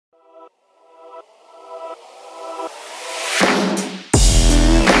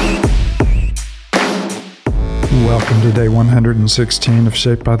Welcome to day 116 of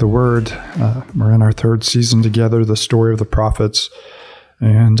Shaped by the Word. We're in our third season together, the story of the prophets.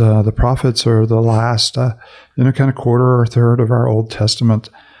 And the prophets are the last, kind of quarter or third of our Old Testament.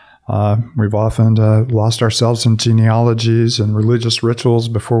 We've often lost ourselves in genealogies and religious rituals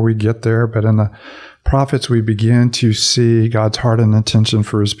before we get there. But in the prophets, we begin to see God's heart and intention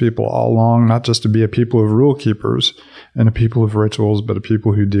for his people all along, not just to be a people of rule keepers and a people of rituals, but a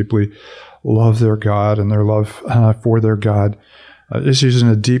people who deeply love their God, and their love for their God issues in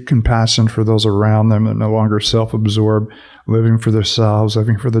a deep compassion for those around them and no longer self-absorbed, living for themselves,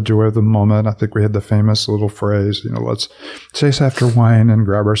 living for the joy of the moment. I think we had the famous little phrase, let's chase after wine and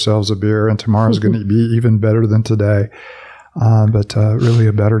grab ourselves a beer, and tomorrow's going to be even better than today. But really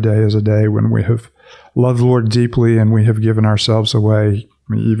a better day is a day when we have loved the Lord deeply and we have given ourselves away.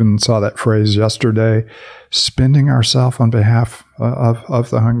 We even saw that phrase yesterday, spending ourselves on behalf of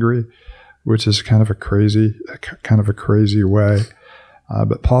the hungry, which is kind of a crazy way.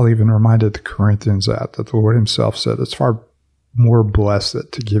 But Paul even reminded the Corinthians that the Lord himself said it's far more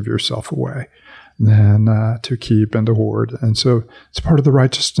blessed to give yourself away than to keep and to hoard. And so it's part of the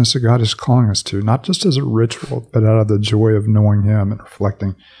righteousness that God is calling us to, not just as a ritual, but out of the joy of knowing him and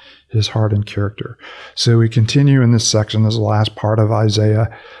reflecting his heart and character. So we continue in this section, this last part of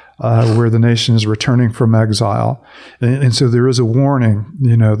Isaiah, where the nation is returning from exile. And so there is a warning,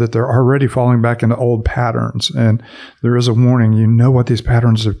 that they're already falling back into old patterns. And there is a warning, what these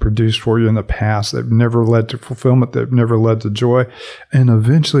patterns have produced for you in the past. They've never led to fulfillment. They've never led to joy. And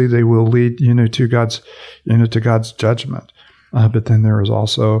eventually they will lead, to God's judgment. But then there is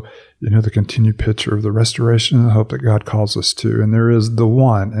also, the continued picture of the restoration and the hope that God calls us to. And there is the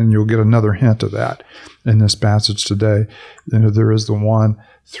one, and you'll get another hint of that in this passage today. There is the one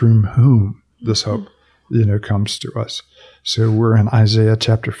through whom this hope, comes to us. So we're in Isaiah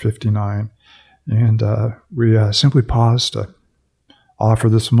chapter 59, and we simply pause to offer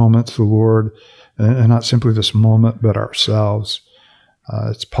this moment to the Lord, and not simply this moment, but ourselves.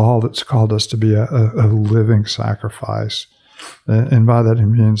 It's Paul that's called us to be a living sacrifice. And by that, he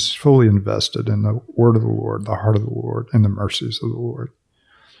means fully invested in the word of the Lord, the heart of the Lord, and the mercies of the Lord.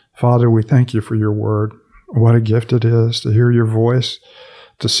 Father, we thank you for your word. What a gift it is to hear your voice,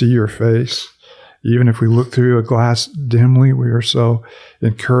 to see your face. Even if we look through a glass dimly, we are so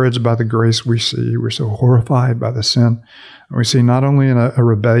encouraged by the grace we see. We're so horrified by the sin we see not only in a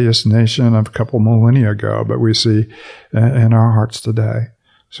rebellious nation of a couple millennia ago, but we see in our hearts today.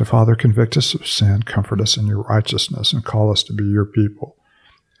 So, Father, convict us of sin, comfort us in your righteousness, and call us to be your people.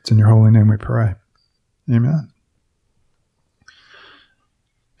 It's in your holy name we pray. Amen.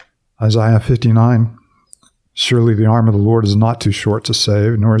 Isaiah 59. Surely the arm of the Lord is not too short to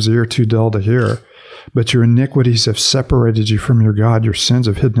save, nor his ear too dull to hear. But your iniquities have separated you from your God. Your sins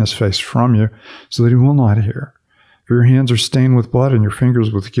have hidden his face from you, so that he will not hear. For your hands are stained with blood, and your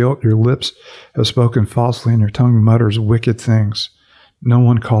fingers with guilt. Your lips have spoken falsely, and your tongue mutters wicked things. No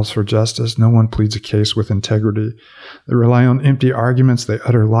one calls for justice. No one pleads a case with integrity. They rely on empty arguments. They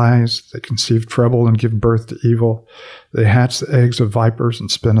utter lies. They conceive trouble and give birth to evil. They hatch the eggs of vipers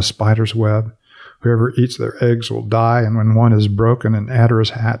and spin a spider's web. Whoever eats their eggs will die, and when one is broken, an adder is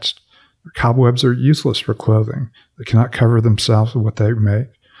hatched. Their cobwebs are useless for clothing. They cannot cover themselves with what they make.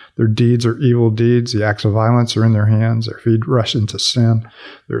 Their deeds are evil deeds. The acts of violence are in their hands. Their feet rush into sin.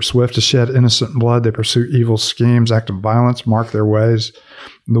 They are swift to shed innocent blood. They pursue evil schemes. Acts of violence mark their ways.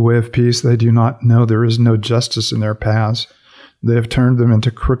 In the way of peace they do not know. There is no justice in their paths. They have turned them into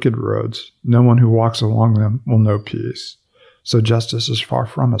crooked roads. No one who walks along them will know peace. So justice is far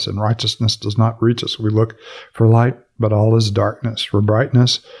from us, and righteousness does not reach us. We look for light, but all is darkness. For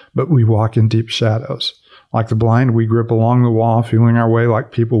brightness, but we walk in deep shadows. Like the blind, we grip along the wall, feeling our way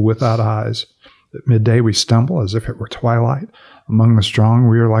like people without eyes. At midday, we stumble as if it were twilight. Among the strong,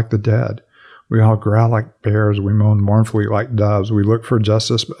 we are like the dead. We all growl like bears. We moan mournfully like doves. We look for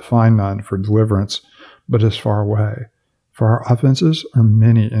justice, but find none, for deliverance, but is far away. For our offenses are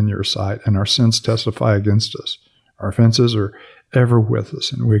many in your sight, and our sins testify against us. Our offenses are ever with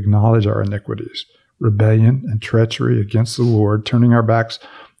us, and we acknowledge our iniquities, rebellion and treachery against the Lord, turning our backs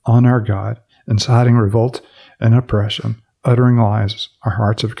on our God, inciting revolt and oppression, uttering lies our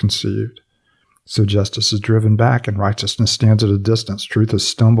hearts have conceived. So justice is driven back, and righteousness stands at a distance. Truth has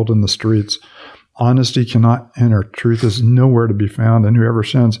stumbled in the streets. Honesty cannot enter. Truth is nowhere to be found, and whoever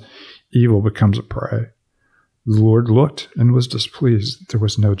sins evil becomes a prey. The Lord looked and was displeased that there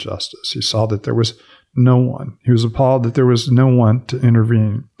was no justice. He saw that there was no one. He was appalled that there was no one to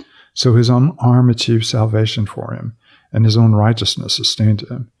intervene. So his own arm achieved salvation for him, and his own righteousness sustained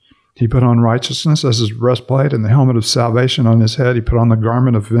him. He put on righteousness as his breastplate, and the helmet of salvation on his head. He put on the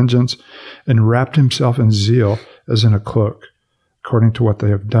garment of vengeance and wrapped himself in zeal as in a cloak. According to what they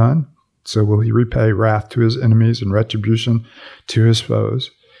have done, so will he repay wrath to his enemies and retribution to his foes.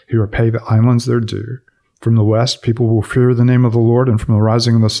 He will repay the islands their due. From the west, people will fear the name of the Lord, and from the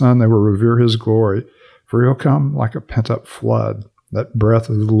rising of the sun, they will revere his glory. For he'll come like a pent-up flood. That breath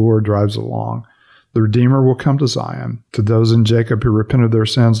of the Lord drives along. The Redeemer will come to Zion. To those in Jacob who repent of their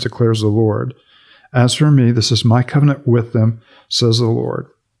sins, declares the Lord. As for me, this is my covenant with them, says the Lord.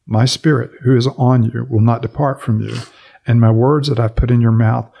 My spirit, who is on you, will not depart from you, and my words that I've put in your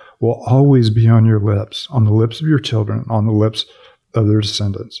mouth will always be on your lips, on the lips of your children, on the lips of their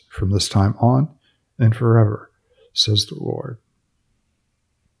descendants, from this time on and forever, says the Lord.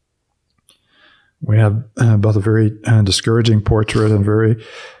 We have both a very discouraging portrait and very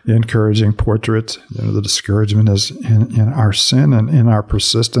encouraging portrait. The discouragement is in our sin and in our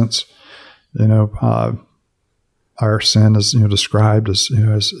persistence. Our sin is described as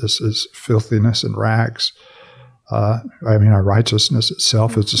as filthiness and rags. Our righteousness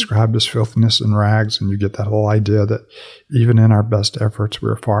itself is described as filthiness and rags, and you get that whole idea that even in our best efforts,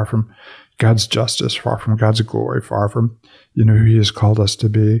 we're far from God's justice, far from God's glory, far from who He has called us to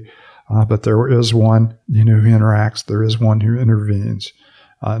be. But there is one who interacts. There is one who intervenes,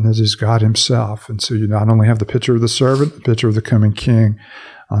 and this is God Himself. And so you not only have the picture of the servant, the picture of the coming King,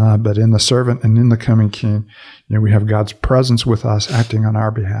 but in the servant and in the coming King, we have God's presence with us, acting on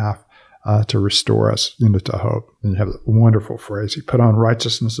our behalf. To restore us to hope. And you have a wonderful phrase. He put on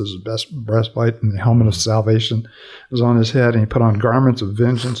righteousness as his best breastplate, and the helmet of salvation was on his head, and he put on garments of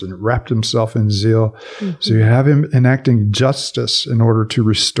vengeance and wrapped himself in zeal. Mm-hmm. So you have him enacting justice in order to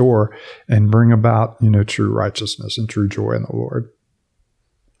restore and bring about true righteousness and true joy in the Lord.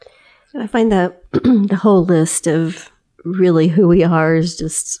 I find that the whole list of really who we are is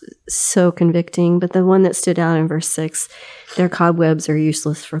just so convicting. But the one that stood out in verse 6, their cobwebs are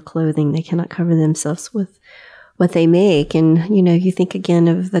useless for clothing. They cannot cover themselves with what they make. And, you think again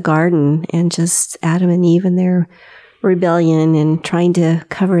of the garden and just Adam and Eve and their rebellion and trying to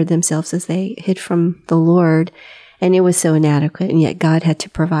cover themselves as they hid from the Lord. And it was so inadequate. And yet God had to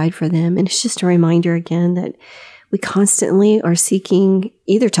provide for them. And it's just a reminder again that we constantly are seeking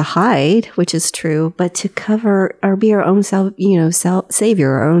either to hide, which is true, but to cover or be our own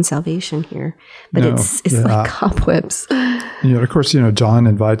savior, our own salvation here. But it's like cobwebs. Of course, John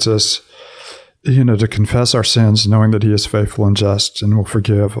invites us, to confess our sins, knowing that He is faithful and just and will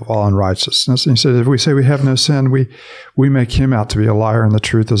forgive of all unrighteousness. And he said, if we say we have no sin, we make Him out to be a liar, and the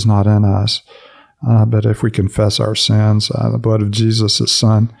truth is not in us. But if we confess our sins, the blood of Jesus, His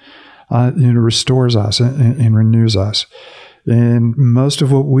Son, restores us and renews us. And most of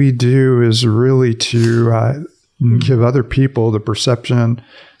what we do is really to give other people the perception,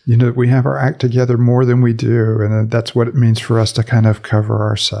 that we have our act together more than we do. And that's what it means for us to kind of cover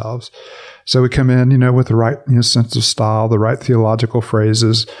ourselves. So we come in, with the right sense of style, the right theological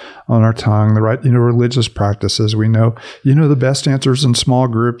phrases on our tongue, the right, religious practices. We know, the best answers in small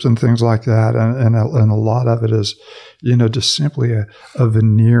groups and things like that. And a lot of it is, just simply a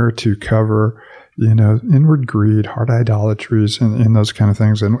veneer to cover, inward greed, heart idolatries, and those kind of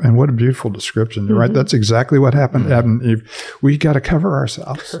things. And what a beautiful description, mm-hmm. right? That's exactly what happened to Adam and Eve. We got to cover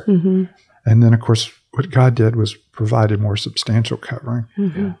ourselves. Mm-hmm. And then, of course, what God did was provide a more substantial covering.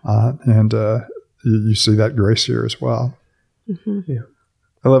 Mm-hmm. And you see that grace here as well. Mm-hmm. Yeah.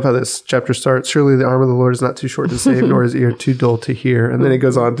 I love how this chapter starts. Surely the arm of the Lord is not too short to save, nor his ear too dull to hear. And then it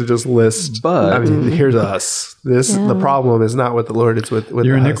goes on to just list. But here's us. The problem is not with the Lord; it's with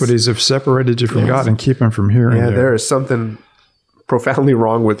your us. Iniquities have separated you from God and keep Him from hearing. Yeah, there is something profoundly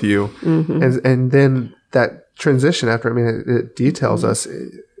wrong with you. Mm-hmm. And then that transition after. It details us.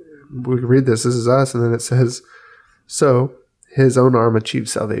 We read this is us, and then it says, so His own arm achieved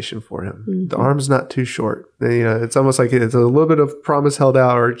salvation for Him. Mm-hmm. The arm's not too short. It's almost like it's a little bit of promise held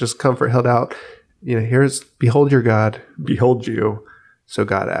out or just comfort held out. Here's, behold your God, behold you. So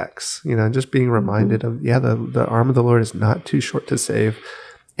God acts, just being reminded of, the arm of the Lord is not too short to save.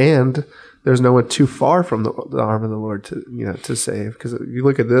 And there's no one too far from the arm of the Lord to save. Because you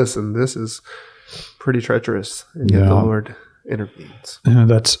look at this, and this is pretty treacherous. And yet the Lord intervenes.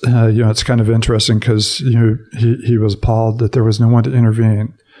 That's it's kind of interesting because he was appalled that there was no one to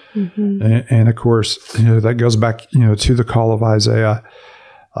intervene, and of course that goes back to the call of Isaiah,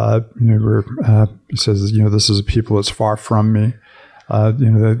 where he says this is a people that's far from me,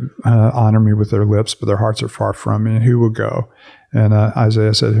 they honor me with their lips, but their hearts are far from me, and who will go? And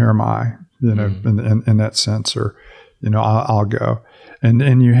Isaiah said, "Here am I," in that sense, or I'll go,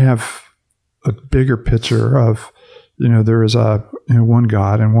 and you have a bigger picture of. There is one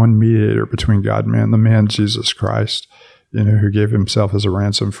God and one mediator between God and man, the man Jesus Christ, who gave Himself as a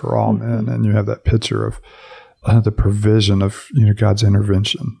ransom for all men. And you have that picture of the provision of God's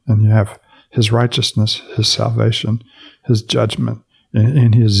intervention, and you have His righteousness, His salvation, His judgment,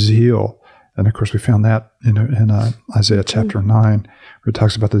 and His zeal. And of course, we found that in Isaiah chapter 9, where it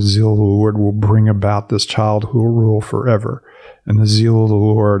talks about the zeal of the Lord will bring about this child who will rule forever. And the zeal of the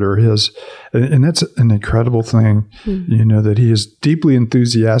Lord or His, and that's an incredible thing, that He is deeply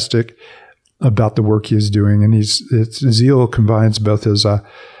enthusiastic about the work He is doing. And his zeal combines both his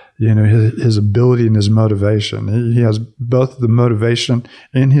ability and his motivation. He has both the motivation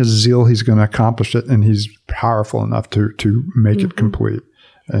and his zeal. He's going to accomplish it, and he's powerful enough to make it complete.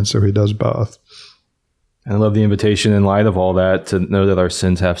 And so He does both. And I love the invitation in light of all that to know that our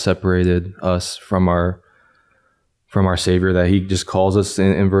sins have separated us from our Savior, that He just calls us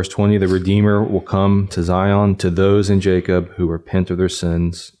in verse 20, the Redeemer will come to Zion, to those in Jacob who repent of their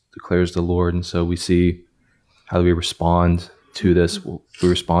sins, declares the Lord. And so we see, how do we respond to this? We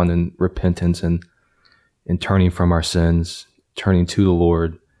respond in repentance and in turning from our sins, turning to the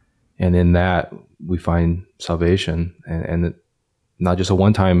Lord. And in that, we find salvation, and not just a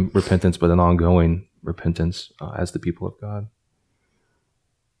one-time repentance, but an ongoing repentance as the people of God.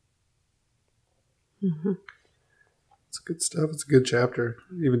 Mm-hmm. It's good stuff. It's a good chapter.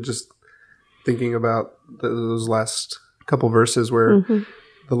 Even just thinking about those last couple verses where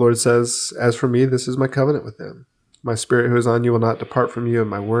the Lord says, "As for me, this is my covenant with them. My spirit who is on you will not depart from you, and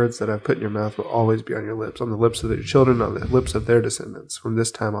my words that I've put in your mouth will always be on your lips, on the lips of your children, on the lips of their descendants, from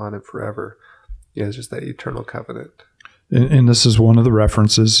this time on and forever." Yeah, it's just that eternal covenant. And this is one of the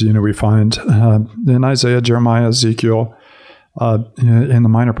references, we find in Isaiah, Jeremiah, Ezekiel, in the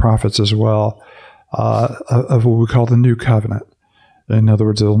minor prophets as well, of what we call the new covenant. In other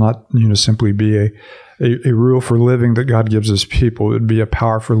words, it will not, simply be a rule for living that God gives His people. It would be a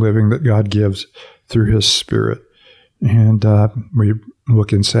power for living that God gives through His Spirit. And we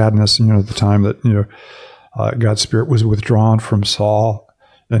look in sadness, at the time that, God's Spirit was withdrawn from Saul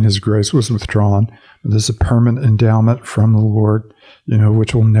and His grace was withdrawn. This is a permanent endowment from the Lord,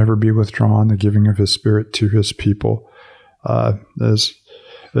 which will never be withdrawn, the giving of His Spirit to His people.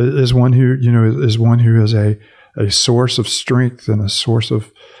 Is one who, is a source of strength and a source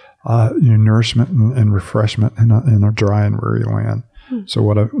of nourishment and refreshment in a dry and weary land. So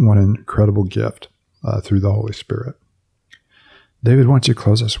what an incredible gift through the Holy Spirit. David, why don't you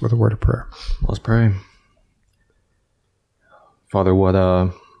close us with a word of prayer? Let's pray. Father, what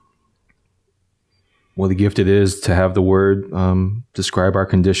a gift it is to have the Word describe our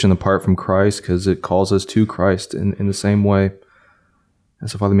condition apart from Christ, because it calls us to Christ in the same way. And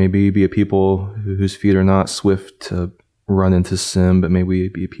so, Father, may we be a people whose feet are not swift to run into sin, but may we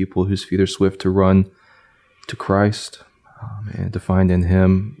be a people whose feet are swift to run to Christ and to find in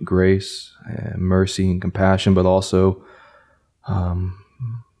Him grace and mercy and compassion, but also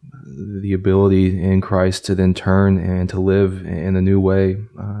the ability in Christ to then turn and to live in a new way,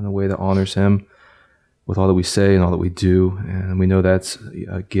 in a way that honors Him with all that we say and all that we do. And we know that's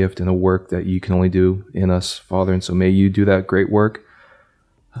a gift and a work that You can only do in us, Father. And so may You do that great work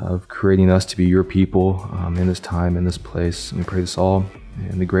of creating us to be Your people in this time, in this place. And we pray this all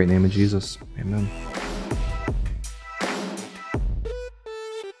in the great name of Jesus. Amen.